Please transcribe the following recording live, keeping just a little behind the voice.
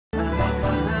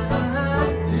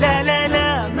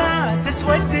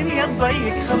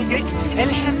يضيق خلقك.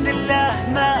 الحمد لله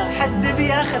ما حد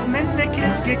بياخذ منك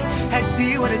رزقك.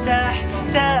 هدي وارتاح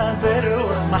تابر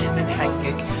واطمح من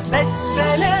حقك. بس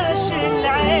بلاش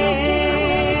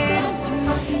العين،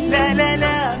 لا لا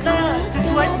لا ما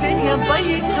تسوى الدنيا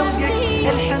تضيق خلقك.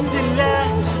 الحمد لله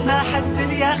ما حد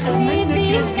بياخذ منك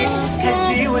رزقك.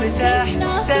 هدي وارتاح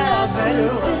تابر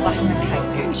واطمح من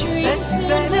حقك. بس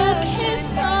بلاش.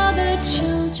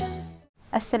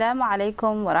 Assalamu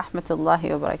alaikum wa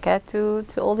rahmatullahi wa barakatuh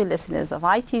to all the listeners of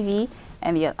ITV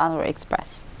and the Al-Anwar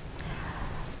Express.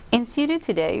 In studio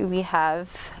today we have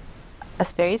a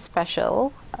very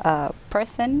special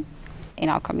person in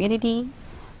our community.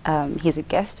 He's a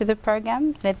guest to the program,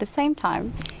 and at the same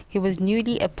time he was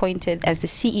newly appointed as the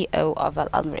CEO of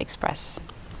Al-Anwar Express.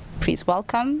 Please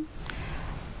welcome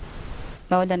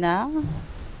Maulana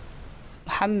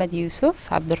Muhammad Yusuf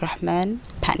Abdul Rahman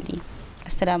Pandi.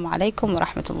 Assalamu alaikum wa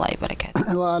rahmatullahi wa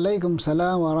barakatuh. Wa alaikum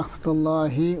salam wa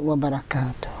rahmatullahi wa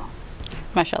barakatuh.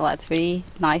 MashaAllah, it's very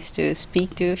nice to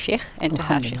speak to Sheikh and to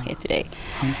have Sheikh here today.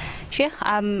 Sheikh,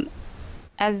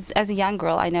 as a young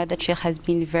girl, I know that Sheikh has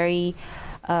been very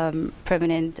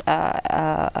prominent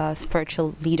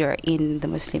spiritual leader in the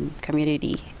Muslim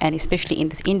community and especially in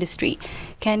this industry.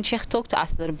 Can Sheikh talk to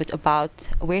us a little bit about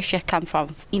where Sheikh come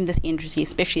from in this industry,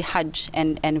 especially Hajj,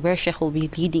 and where Sheikh will be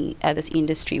leading this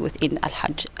industry within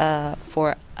Al-Hajj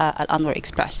for Al-Anwar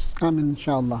Express? Amin,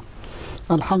 inshallah.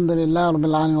 Alhamdulillah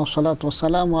Rabbil Alamin wa salatu wa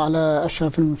salamu ala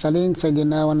ashrafil mursaleen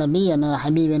Sayyidina wa Nabiyyina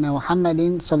Habibina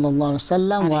Muhammadin sallallahu alaihi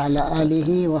wasallam wa ala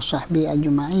alihi wa sahbihi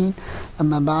ajma'in.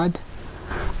 Amma ba'd.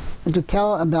 To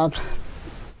tell about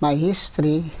my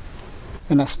history,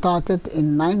 when I started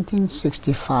in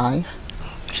 1965,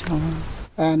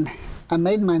 and I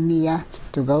made my niyyah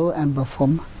to go and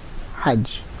perform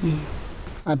Hajj.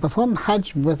 I performed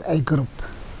Hajj with a group,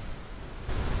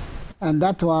 and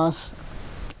that was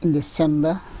in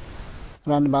December,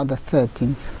 around about the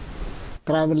 13th,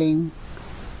 traveling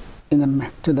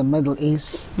to the Middle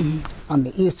East, on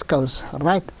the East Coast,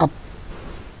 right up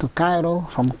to Cairo,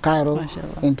 from Cairo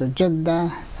into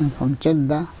Jeddah, and from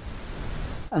Jeddah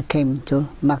I came to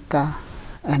Mecca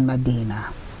and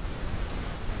Medina.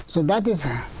 So that is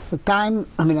the time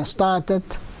when I started,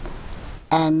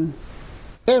 and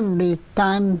every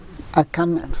time I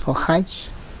come for Hajj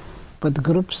with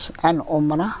groups and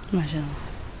Umrah,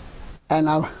 and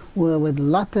I were with a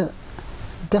lot of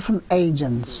different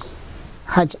agents,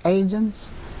 Hajj agents,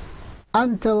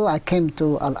 until I came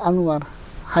to Al-Anwar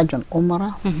Hajj and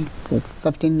Umrah for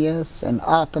 15 years, and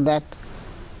after that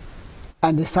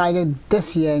I decided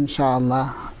this year,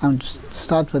 inshallah, I'm to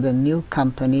start with a new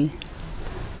company,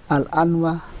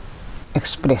 Al-Anwar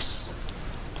Express.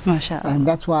 MashaAllah. And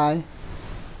that's why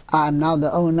I'm now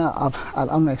the owner of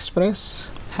Al-Anwar Express.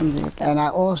 Alhamdulillah. And I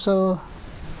also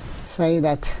say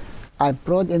that I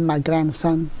brought in my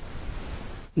grandson,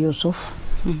 Yusuf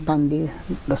Pandi,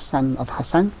 the son of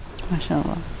Hassan,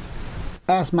 MashaAllah,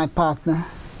 as my partner.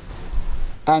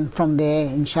 And from there,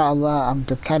 inshallah, I'm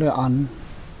to carry on.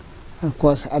 Of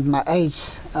course, at my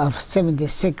age of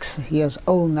 76 years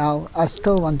old now, I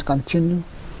still want to continue.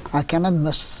 I cannot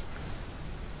miss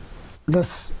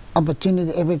this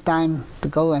opportunity every time to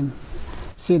go and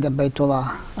see the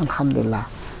Baytullah, alhamdulillah.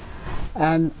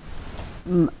 And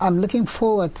I'm looking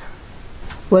forward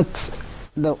with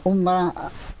the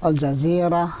Umrah Al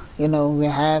Jazeera, we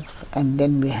have, and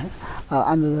then we have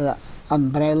under the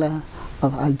umbrella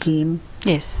of Jeem.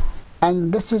 yes.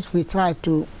 And this is, we try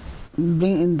to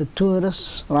bring in the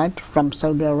tourists, right, from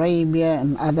Saudi Arabia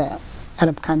and other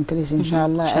Arab countries,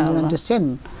 inshallah, and we want to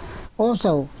send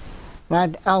also,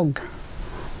 right, our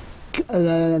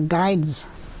guides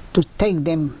to take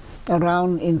them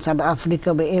around in South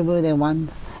Africa, wherever they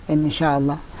want, and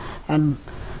inshallah. And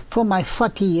for my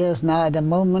 40 years now, at the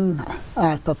moment,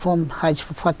 I perform Hajj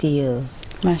for 40 years.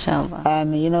 MashaAllah.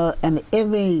 And, and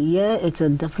every year it's a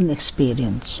different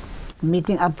experience,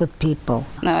 meeting up with people.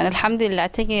 No, and alhamdulillah,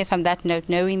 taking it from that note,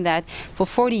 knowing that for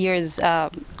 40 years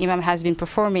Imam has been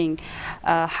performing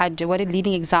Hajj, what a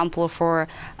leading example for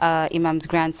Imam's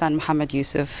grandson, Muhammad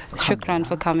Yusuf. Shukran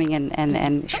for coming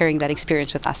and sharing that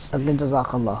experience with us.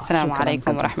 Jazakallah. Assalamu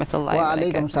alaikum wa rahmatullahi Wa wa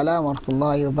alaikum barakatuh. salam wa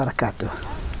rahmatullahi wa barakatuh.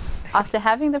 After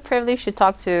having the privilege to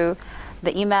talk to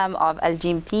the Imam of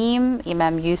Al-Jeem team,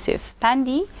 Imam Yusuf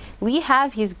Pandi, we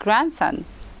have his grandson,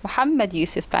 Muhammad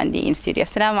Yusuf Pandi, in studio.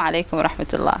 Assalamu alaikum wa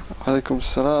rahmatullah. Alaikum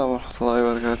assalam wa rahmatullahi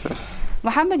wa barakatuh.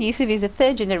 Muhammad Yusuf is the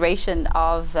third generation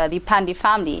of the Pandi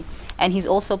family, and he's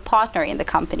also partner in the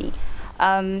company.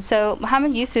 So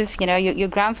Muhammad Yusuf, your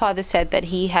grandfather said that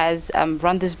he has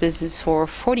run this business for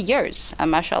 40 years.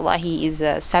 MashaAllah, he is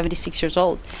 76 years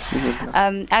old.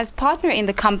 As partner in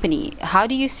the company, how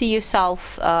do you see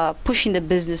yourself pushing the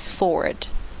business forward?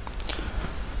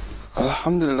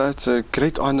 Alhamdulillah, it's a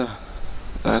great honor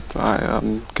that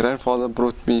my grandfather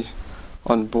brought me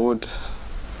on board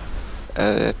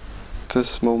at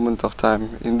this moment of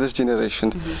time, in this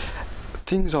generation.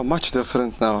 Things are much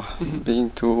different now, being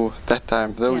to that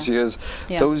time, those years.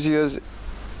 Those years,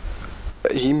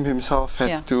 him himself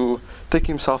had to take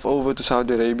himself over to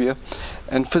Saudi Arabia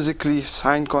and physically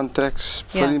sign contracts,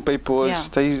 fill in paperwork,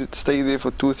 stay there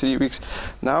for 2-3 weeks.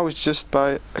 Now it's just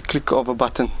by a click of a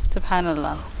button.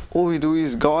 Subhanallah. All we do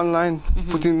is go online,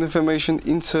 put in the information,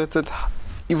 insert it.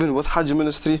 Even with Hajj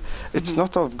Ministry, it's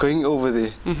not of going over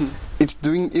there. It's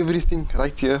doing everything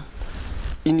right here,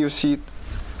 in your seat,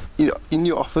 in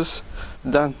your office,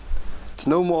 done. It's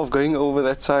no more of going over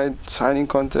that side, signing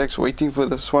contracts, waiting for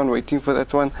this one, waiting for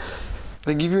that one.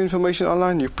 They give you information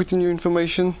online, you put in your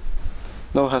information,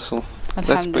 no hassle.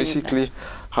 That's basically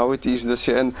how it is this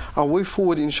year. And our way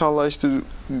forward, inshallah, is to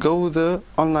go the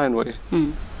online way.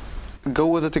 Go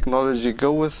with the technology,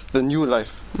 go with the new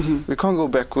life. We can't go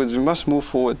backwards, we must move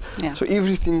forward. So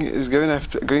everything is going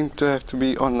to have to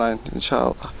be online,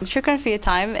 inshallah. Shukran for your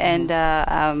time, and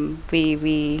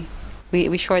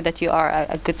we're sure that you are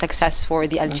a good success for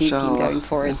the Jeem team going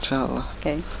forward. Inshallah.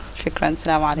 Okay. Shukran.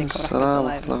 Assalamu alaikum.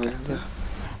 Assalamu.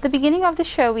 The beginning of the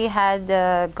show, we had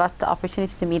got the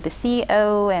opportunity to meet the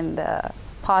CEO and the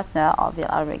partner of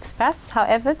the Al Express.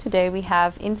 However, today we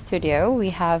have in studio,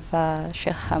 we have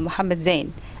Sheikh Mohammed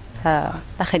Zain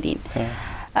Akhadeen.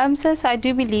 So I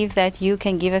do believe that you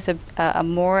can give us a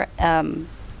more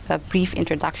a brief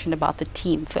introduction about the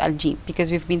team for Al Jeem, because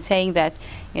we've been saying that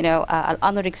Al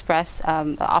Anwar Express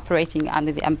operating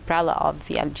under the umbrella of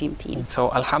the Al Jeem team.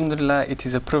 So Alhamdulillah, it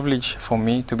is a privilege for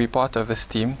me to be part of this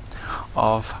team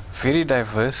of very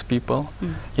diverse people,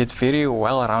 yet very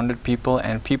well-rounded people,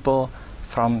 and people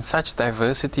from such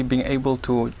diversity being able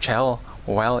to gel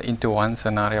well into one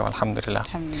scenario, alhamdulillah.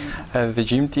 The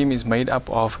Jeem team is made up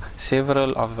of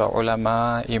several of the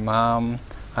ulama, imam,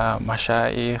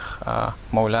 mashayikh,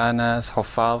 maulanas,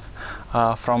 huffaz,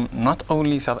 from not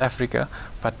only South Africa,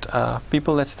 but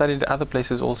people that studied other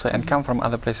places also and come from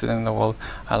other places in the world,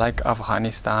 like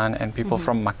Afghanistan, and people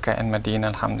from Makkah and Medina,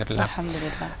 alhamdulillah.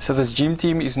 So this Jeem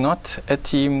team is not a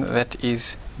team that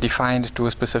is defined to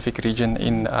a specific region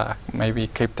in maybe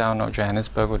Cape Town or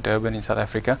Johannesburg or Durban in South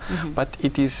Africa, but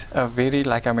it is a very,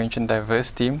 like I mentioned,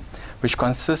 diverse team which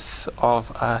consists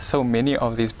of so many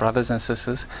of these brothers and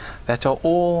sisters that are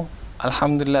all,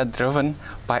 alhamdulillah, driven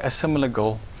by a similar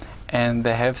goal, and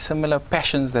they have similar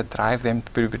passions that drive them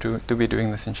to be doing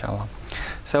this, inshallah.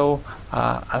 So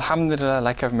alhamdulillah,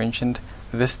 like I've mentioned,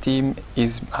 this team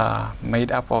is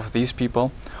made up of these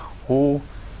people who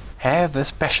have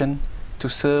this passion to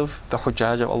serve the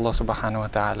Hujjaj of Allah subhanahu wa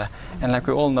ta'ala. And like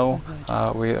we all know,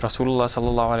 Rasulullah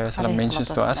sallallahu alayhi wa sallam mentions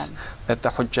to us that the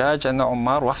Hujjaj and the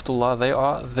Ummar, Waftullah, they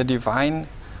are the divine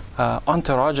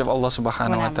entourage of Allah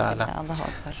subhanahu wa ta'ala.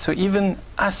 So even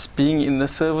us being in the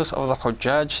service of the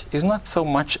Hujjaj is not so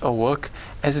much a work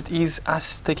as it is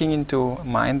us taking into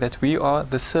mind that we are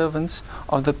the servants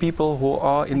of the people who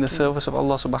are in the service of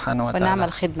Allah subhanahu wa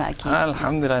ta'ala.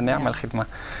 Alhamdulillah, ni'mal khidmah.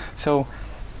 So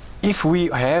if we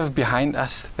have behind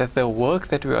us that the work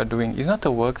that we are doing is not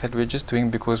a work that we're just doing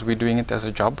because we're doing it as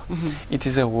a job, it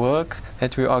is a work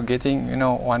that we are getting,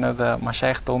 one of the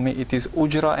mashayikh told me, it is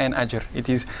ujra and ajr. It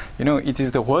is, it is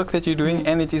the work that you're doing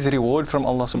and it is reward from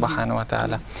Allah subhanahu wa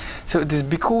ta'ala. So it is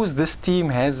because this team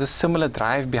has a similar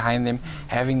drive behind them,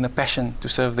 having the passion to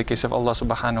serve the case of Allah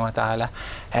subhanahu wa ta'ala,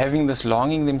 having this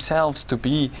longing themselves to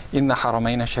be in the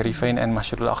Haramain al-Sharifain and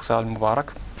Masjid al-Aqsa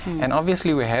al-Mubarak. And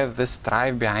obviously we have this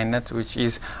drive behind it, which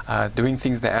is doing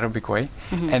things the Arabic way.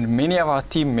 And many of our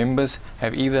team members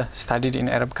have either studied in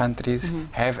Arab countries,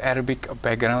 have Arabic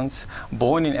backgrounds,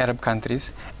 born in Arab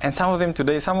countries, and some of them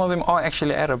today, some of them are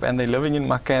actually Arab, and they're living in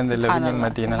Makkah and they're living in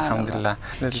Medina, alhamdulillah.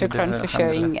 Shukran for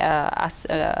sharing us,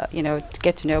 to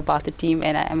get to know about the team,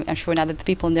 and I'm sure now that the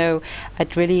people know,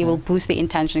 it really will boost the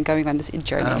intention going on this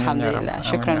journey, alhamdulillah.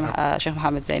 Shukran, Sheikh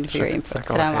Mohammed Zain, for your input.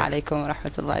 Assalamu alaikum wa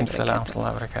rahmatullahi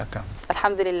wa barakatuh.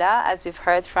 Alhamdulillah, as we've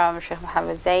heard from Sheikh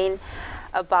Mohammed Zain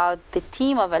about the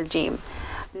team of Al Jeem,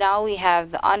 now we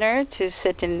have the honor to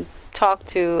sit and talk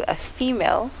to a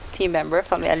female team member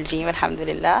from Al Jeem,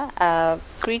 alhamdulillah.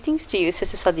 Greetings to you,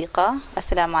 Sister Sadiqa.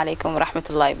 Assalamu alaikum wa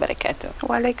rahmatullahi wa barakatuh.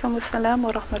 Wa alaikum assalam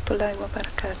wa rahmatullahi wa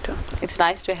barakatuh. It's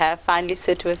nice to have finally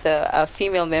sit with a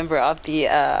female member of the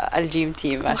Al Jeem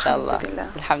team, mashallah.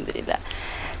 Alhamdulillah. Alhamdulillah.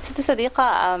 Sister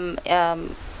Sadiqa,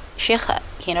 Sheikh,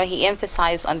 he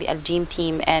emphasized on the Al-Jeem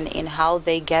team and in how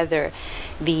they gather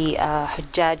the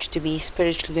Hujjaj to be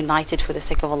spiritually united for the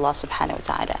sake of Allah subhanahu wa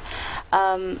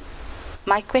ta'ala.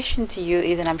 My question to you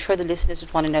is, and I'm sure the listeners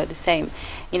would want to know the same,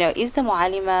 is the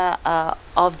mu'alima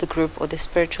of the group or the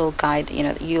spiritual guide,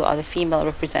 you are the female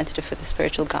representative for the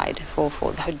spiritual guide for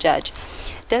the Hujjaj.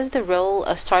 Does the role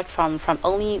start from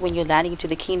only when you're landing into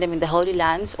the kingdom in the Holy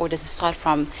Lands, or does it start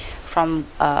from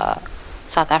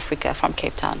South Africa, from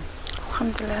Cape Town?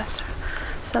 Alhamdulillah, sir.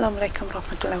 Assalamu alaikum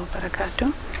rahmatullahi wa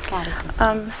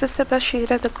barakatuh. Sister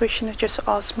Bashira, the question you just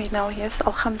asked me now, yes,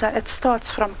 alhamdulillah, it starts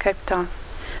from Cape Town.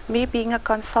 Me being a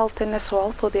consultant as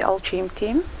well for the Al-Jeem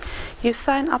team, you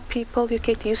sign up people, you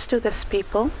get used to these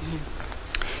people.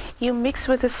 You mix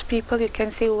with these people, you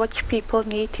can see which people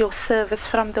need your service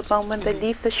from the moment they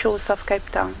leave the shores of Cape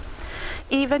Town.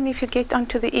 Even if you get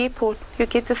onto the airport, you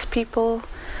get these people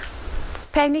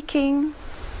panicking,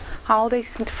 how they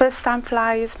first-time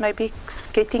flyers maybe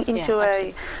getting into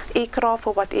a aircraft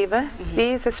or whatever.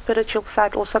 There's a spiritual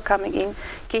side also coming in.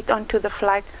 Get onto the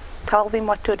flight, tell them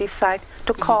what to decide,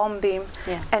 to calm them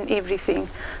and everything.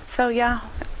 So yeah,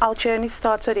 our journey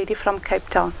starts already from Cape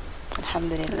Town.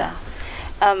 Alhamdulillah.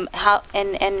 How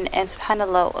and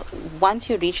subhanallah, once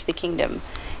you reach the kingdom,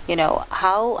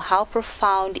 how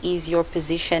profound is your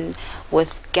position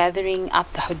with gathering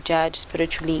up the Hujjaj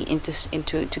spiritually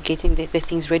into getting the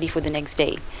things ready for the next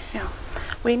day? Yeah,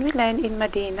 when we land in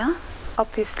Medina,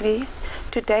 obviously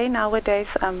today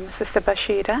nowadays, Sister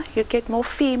Bashira, you get more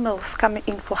females coming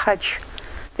in for Hajj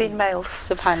than males.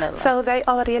 Subhanallah. So they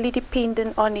are really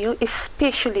dependent on you,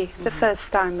 especially the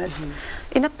first timers.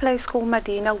 In a place called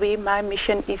Medina, where my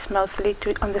mission is mostly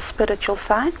on the spiritual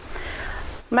side.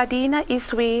 Medina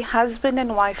is where husband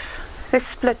and wife, they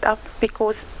split up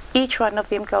because each one of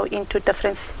them go into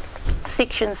different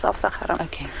sections of the haram.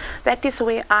 Okay. That is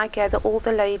where I gather all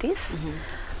the ladies.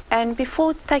 And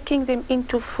before taking them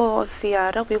into for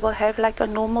ziyarah, we will have like a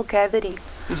normal gathering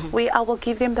where I will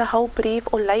give them the whole brief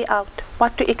or layout,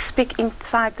 what to expect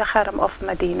inside the haram of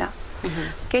Medina.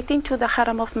 Getting to the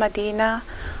haram of Medina,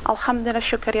 alhamdulillah,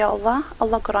 shukr ya Allah,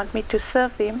 Allah grant me to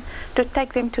serve them, to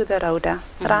take them to the Rauda,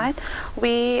 right?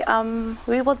 We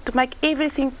will make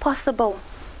everything possible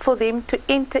for them to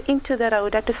enter into the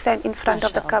Rauda, to stand in front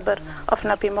of the qabr of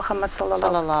Nabi Muhammad sallallahu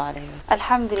alaihi wasallam.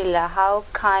 Alhamdulillah, how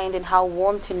kind and how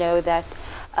warm to know that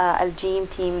Al-Jeem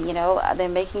team, they're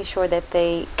making sure that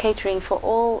they catering for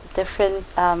all different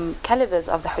calibers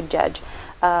of the Hujjaj.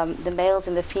 The males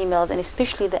and the females, and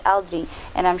especially the elderly,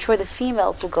 and I'm sure the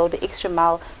females will go the extra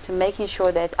mile to making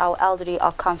sure that our elderly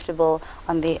are comfortable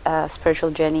on the spiritual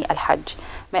journey al-Hajj.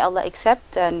 May Allah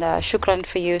accept, and shukran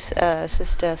for you,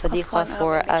 Sister Sadiqa,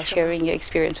 for sharing your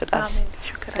experience with us.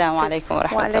 Assalamu alaikum wa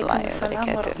rahmatullahi wa Assalamu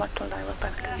alaikum wa rahmatullahi wa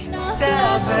barakatuh.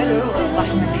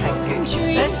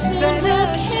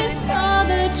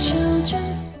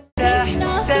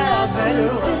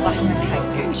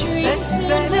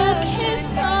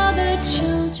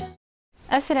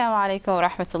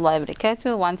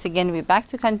 Once again, we're back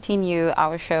to continue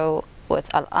our show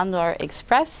with Al-Anwar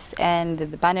Express and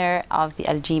the banner of the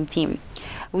Al-Jeem team.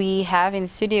 We have in the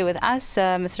studio with us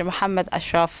Mr. Muhammad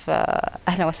Ashraf.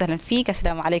 Ahlan wa sahlan feek.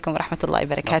 Assalamu alaikum wa rahmatullahi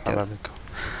wa barakatuh.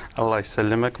 Allah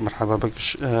يسلمك. مرحبا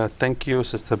بك. Thank you,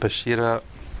 Sister Bashira.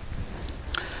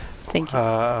 Thank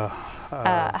you.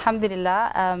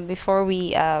 Alhamdulillah, before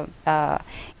we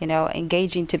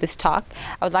engage into this talk,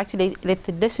 I would like to let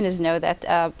the listeners know that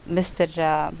Mr.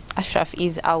 Ashraf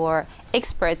is our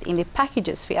expert in the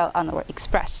packages for Al-Anwar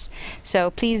Express.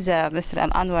 So please, Mr.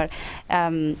 Al-Anwar,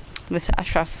 Mr.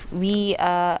 Ashraf,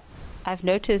 I've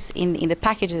noticed in the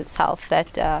package itself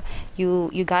that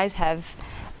you guys have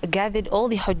gathered all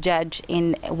the Hujjaj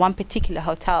in one particular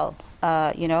hotel.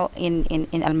 In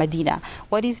Al-Madina.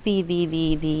 What is the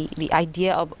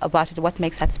idea about it? What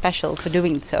makes that special for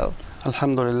doing so?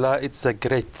 Alhamdulillah, it's a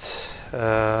great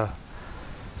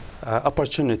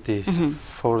opportunity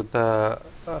for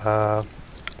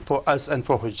us and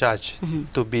for Hujjaj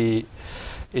to be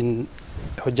in.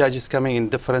 Hujjaj is coming in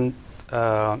different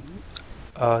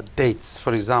dates,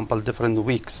 for example, different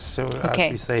weeks, so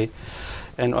as we say.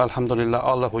 And Alhamdulillah,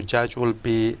 all the Hujjaj will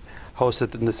be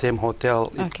hosted in the same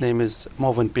hotel. Its name is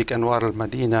Movenpick Anwar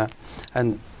Al-Madina,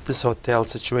 and this hotel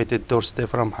situated doorstep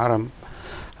from Haram.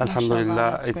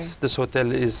 Alhamdulillah, this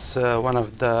hotel is one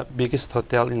of the biggest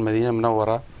hotel in Medina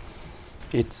Munawwara.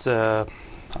 It's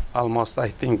almost, I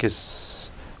think,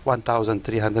 is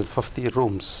 1,350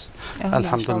 rooms.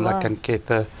 Alhamdulillah, can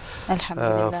cater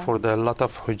for the lot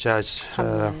of Hujjaj.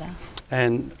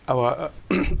 And our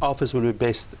office will be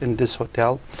based in this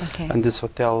hotel. And this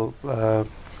hotel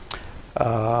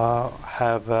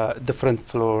have a different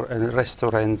floor and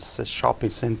restaurants, a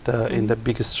shopping center in the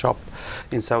biggest shop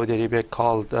in Saudi Arabia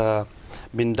called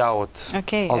Bin Daud,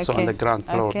 also on the ground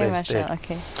floor based there.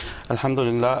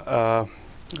 Alhamdulillah,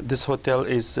 this hotel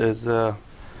is a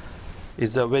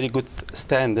very good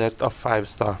standard of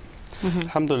 5-star.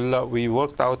 Alhamdulillah, we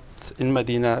worked out in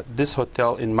Medina, this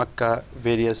hotel in Mecca,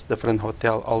 various different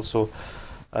hotel also,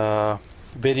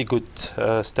 very good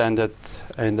standard,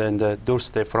 and then the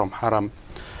doorstep from Haram.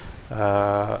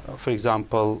 For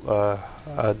example,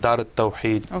 Dar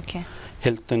al-Tawheed,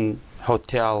 Hilton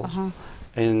Hotel,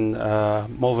 in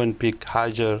Movenpick,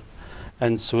 Hajar,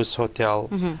 and Swiss Hotel,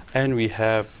 and we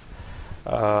have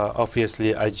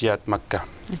obviously Ajiyat Mecca.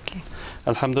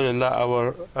 Alhamdulillah,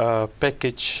 our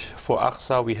package for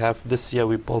Aqsa we have this year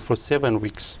we bought for 7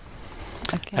 weeks,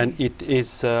 and it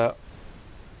is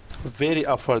very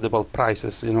affordable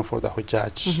prices, you know, for the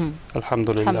Hujjaj.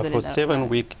 Alhamdulillah, for 7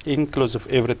 weeks, inclusive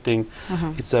everything,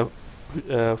 it's a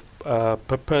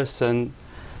per person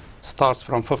starts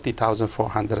from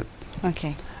 50,400.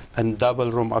 And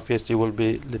double room obviously will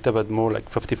be a little bit more, like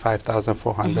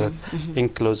 55,400,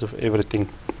 inclusive everything.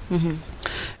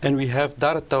 And we have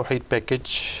Dar al-Tawheed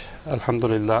package,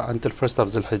 alhamdulillah, until 1st of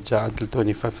Zulhijjah, until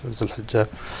 25th of Zulhijjah,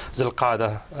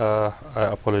 Zulqa'dah, I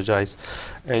apologize.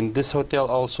 And this hotel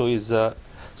also is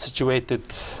situated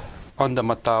on the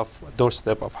Mataf,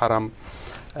 doorstep of Haram.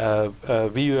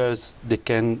 Viewers, they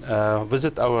can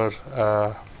visit our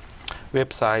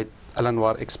website,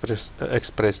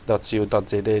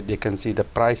 alanwarexpress.co.za. They can see the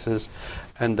prices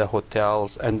and the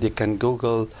hotels, and they can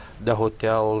Google the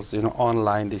hotels, you know,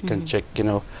 online. They can check, you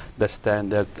know, the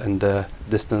standard and the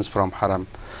distance from Haram.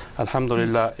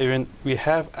 Alhamdulillah, even we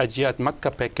have Ajiyat Mecca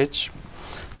package.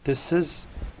 This is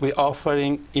we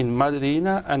offering in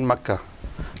Medina and Mecca.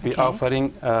 We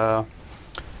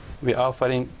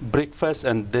offering breakfast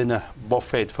and dinner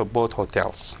buffet for both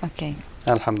hotels.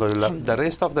 Alhamdulillah. The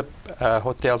rest of the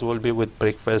hotels will be with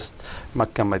breakfast,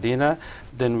 Mecca, Medina.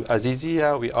 Then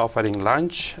Azizia, we offering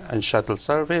lunch and shuttle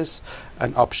service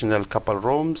and optional couple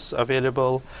rooms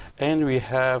available. And we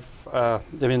have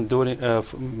even during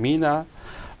Mina,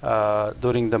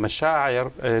 during the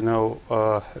Mashair, you know,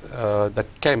 the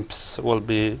camps will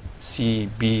be C,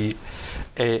 B,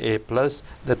 A plus.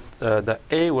 That the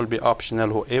A will be optional.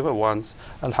 Whoever wants,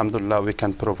 alhamdulillah, we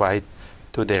can provide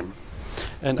to them.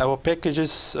 And our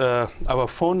packages, our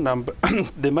phone number,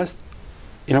 they must,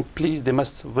 you know, please, they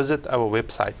must visit our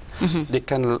website. They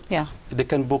can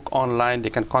book online. They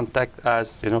can contact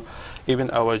us. You know, even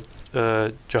our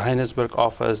Johannesburg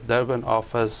office, Durban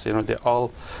office. You know, they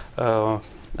all.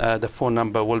 The phone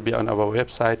number will be on our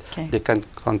website. They can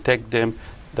contact them.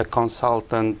 The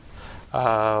consultant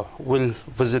will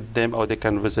visit them, or they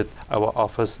can visit our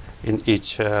office in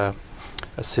each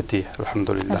city.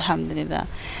 Alhamdulillah. Alhamdulillah.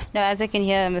 Now, as I can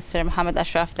hear, Mr. Muhammad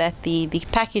Ashraf, that the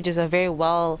packages are very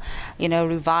well, you know,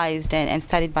 revised and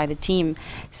studied by the team.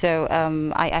 So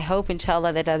I hope,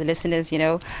 inshallah, that the listeners, you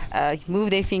know,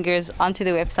 move their fingers onto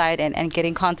the website and get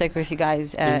in contact with you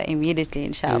guys immediately,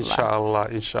 inshallah. Inshallah,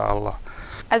 inshallah.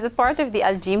 As a part of the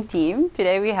Jeem team,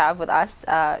 today we have with us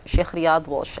Sheikh Riyad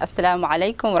Walsh. Assalamu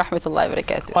alaikum wa rahmatullahi wa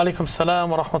barakatuh. Wa alaikum salam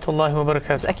wa rahmatullahi wa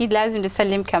barakatuh. أكيد لازم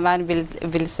نسلم كمان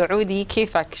بالسعودي.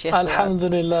 كيفك شيخ؟ الحمد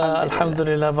لله الحمد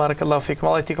لله بارك الله فيكم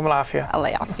الله يعطيكم العافية. الله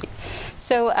يعافيك.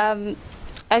 So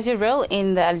as your role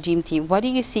in the Jeem team, what do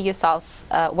you see yourself,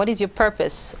 what is your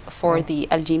purpose for the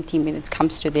Jeem team when it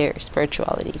comes to their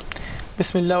spirituality?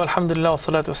 بسم الله والحمد لله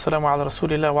والصلاة والسلام على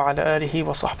رسول الله وعلى آله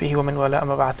وصحبه ومن والاه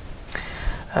أما بعد.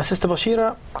 Sister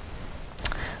Bashira,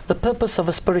 the purpose of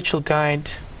a spiritual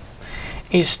guide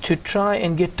is to try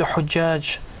and get the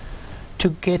Hujjaj to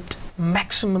get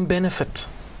maximum benefit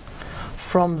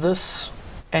from this,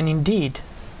 and indeed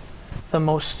the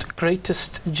most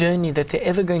greatest journey that they're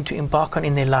ever going to embark on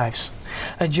in their lives.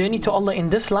 A journey to Allah in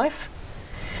this life,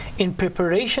 in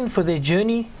preparation for their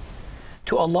journey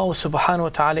to Allah subhanahu wa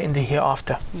ta'ala in the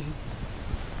hereafter.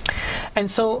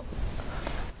 And so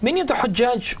many of the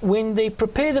Hujjaj, when they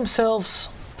prepare themselves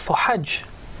for Hajj,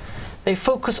 they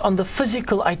focus on the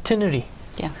physical itinerary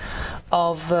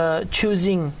of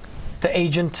choosing the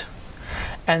agent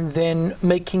and then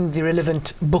making the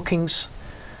relevant bookings,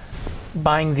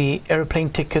 buying the airplane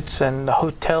tickets and the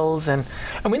hotels. And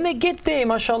when they get there,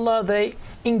 mashallah, they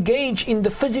engage in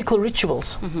the physical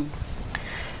rituals.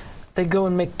 They go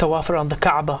and make tawaf around the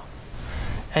Kaaba,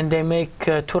 and they make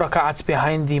 2 rak'ats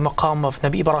behind the maqam of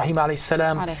Nabi Ibrahim alayhi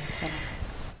salam.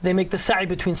 They make the sa'i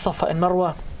between Safa and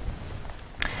Marwa.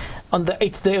 on the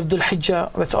 8th day of Dhul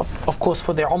Hijjah, that's of course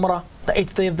for their Umrah. The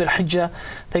 8th day of Dhul Hijjah,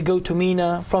 they go to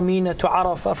Mina, from Mina to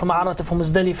Arafah, from Arafah to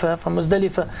Muzdalifah, from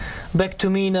Muzdalifah back to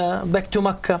Mina, back to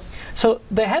Makkah. So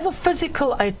they have a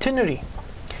physical itinerary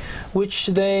which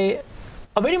they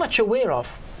are very much aware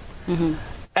of.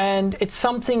 And it's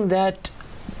something that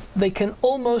they can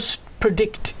almost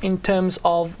predict in terms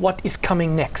of what is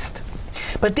coming next.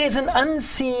 But there's an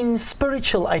unseen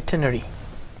spiritual itinerary,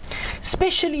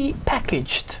 specially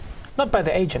packaged, not by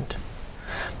the agent,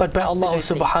 but by Allah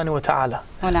subhanahu wa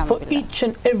ta'ala, for each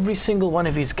and every single one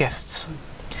of his guests.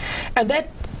 And that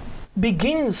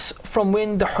begins from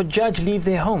when the Hujjaj leave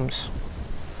their homes,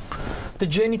 the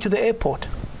journey to the airport,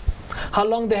 how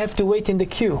long they have to wait in the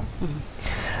queue,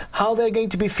 how they're going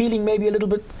to be feeling maybe a little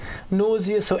bit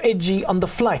nauseous or edgy on the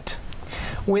flight,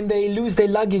 when they lose their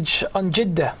luggage on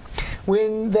Jeddah,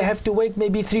 when they have to wait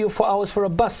maybe 3 or 4 hours for a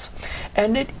bus.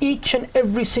 And at each and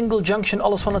every single junction,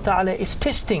 Allah subhanahu wa ta'ala is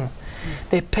testing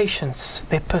their patience,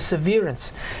 their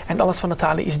perseverance, and Allah subhanahu wa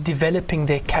ta'ala is developing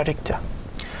their character.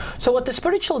 So what the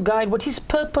spiritual guide, what his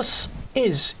purpose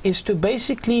is to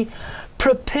basically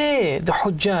prepare the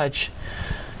Hujjaj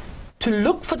to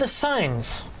look for the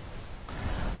signs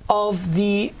of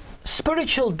the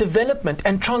spiritual development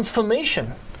and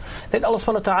transformation that Allah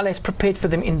subhanahu wa ta'ala has prepared for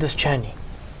them in this journey.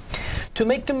 To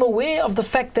make them aware of the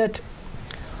fact that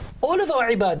all of our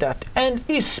ibadat, and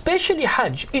especially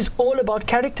Hajj, is all about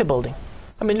character building.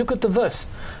 I mean, look at the verse.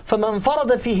 فَمَنْ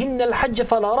فَرَضَ فِيهِنَّ الْحَجَّ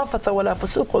فَلَا رَفَثَ وَلَا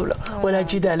فُسُوقَ وَلَا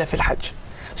جِدَالَ فِي الْحَجِّ.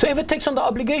 So if it takes on the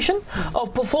obligation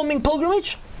of performing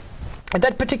pilgrimage at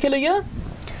that particular year,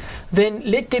 then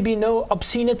let there be no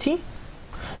obscenity,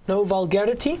 no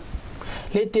vulgarity,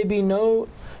 let there be no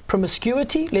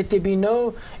promiscuity, let there be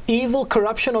no evil,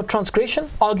 corruption or transgression,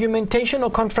 argumentation or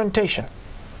confrontation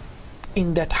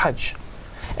in that Hajj.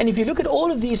 And if you look at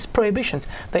all of these prohibitions,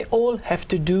 they all have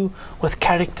to do with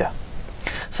character.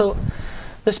 So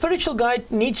the spiritual guide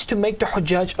needs to make the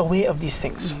Hujjaj aware of these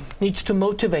things, needs to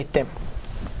motivate them.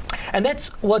 And that's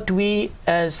what we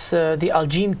as the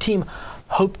Al-Jeem team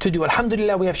hope to do.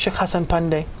 Alhamdulillah, we have Sheikh Hassan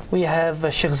Pandey, we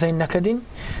have Sheikh Zain Nakadin,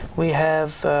 we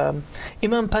have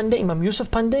Imam Pandey, Imam Yusuf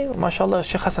Pandey, mashallah,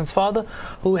 Sheikh Hassan's father,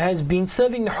 who has been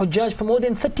serving the Hujjaj for more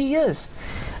than 30 years.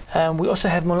 We also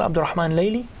have Mullah Abdul Rahman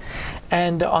Layli.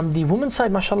 And on the women's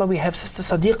side, mashallah, we have Sister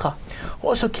Sadiqa, who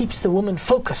also keeps the woman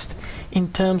focused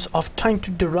in terms of trying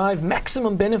to derive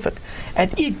maximum benefit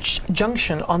at each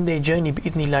junction on their journey,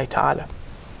 bi'idhnillahi ta'ala.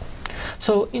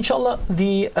 So, inshallah,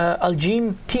 the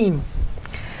Al-Jeem team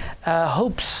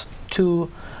hopes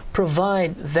to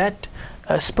provide that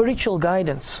spiritual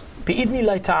guidance,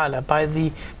 bi'idhnillahi ta'ala, by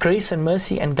the grace and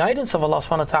mercy and guidance of Allah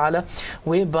subhanahu wa ta'ala,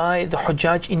 whereby the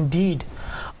Hujjaj indeed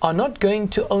are not going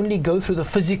to only go through the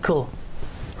physical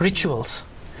rituals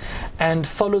and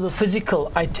follow the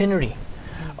physical itinerary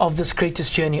of this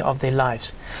greatest journey of their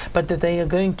lives, but that they are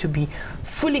going to be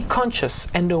fully conscious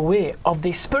and aware of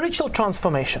their spiritual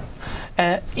transformation,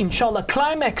 inshallah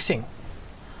climaxing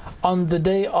on the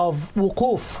day of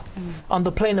wuquf, on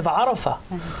the plain of Arafah,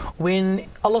 when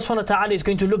Allah subhanahu wa ta'ala is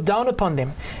going to look down upon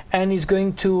them and is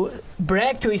going to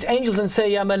brag to his angels and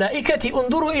say, Ya malaikati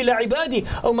unduru ila ibadi,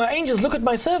 oh my angels, look at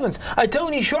my servants,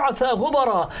 atawni shu'atha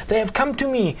ghubara, they have come to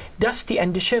me dusty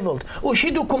and disheveled,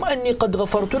 ushidukum anni qad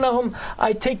ghafartu lahum,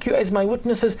 I take you as my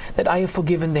witnesses that I have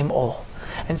forgiven them all.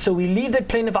 And so we leave that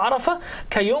plain of Arafah,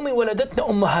 kayomi waladatna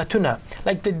ummahatuna,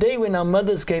 like the day when our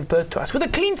mothers gave birth to us, with a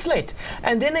clean slate.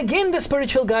 And then again the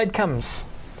spiritual guide comes,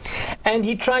 and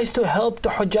he tries to help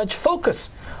the Hujjaj focus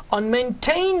on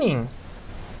maintaining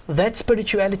that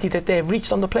spirituality that they have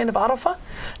reached on the plain of Arafah,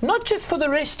 not just for the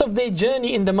rest of their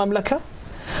journey in the Mamlaka,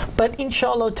 but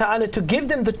inshallah ta'ala to give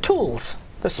them the tools,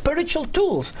 the spiritual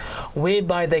tools,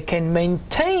 whereby they can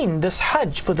maintain this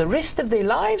Hajj for the rest of their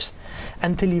lives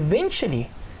until eventually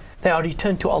they are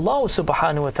returned to Allah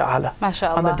subhanahu wa ta'ala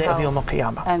on the day of Yawm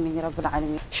al-Qiyamah. Ameen ya Rabbil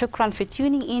Alameen. Shukran for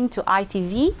tuning in to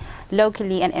ITV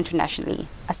locally and internationally.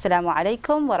 Assalamu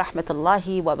alaikum wa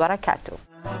rahmatullahi wa barakatuh.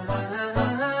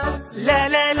 لا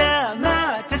لا لا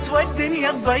ما تسوى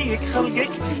الدنيا تضيق خلقك،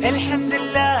 الحمد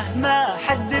لله ما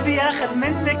حد بياخذ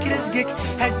منك رزقك،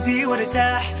 هدي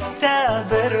وارتاح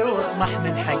تابر واطمح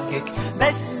من حقك،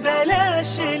 بس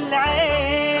بلاش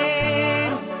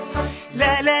العين.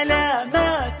 لا لا لا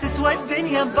ما تسوى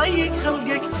الدنيا تضيق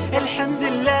خلقك، الحمد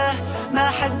لله ما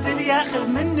حد بياخذ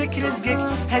منك رزقك،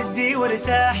 هدي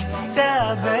وارتاح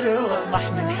تابر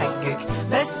واطمح من حقك،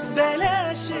 بس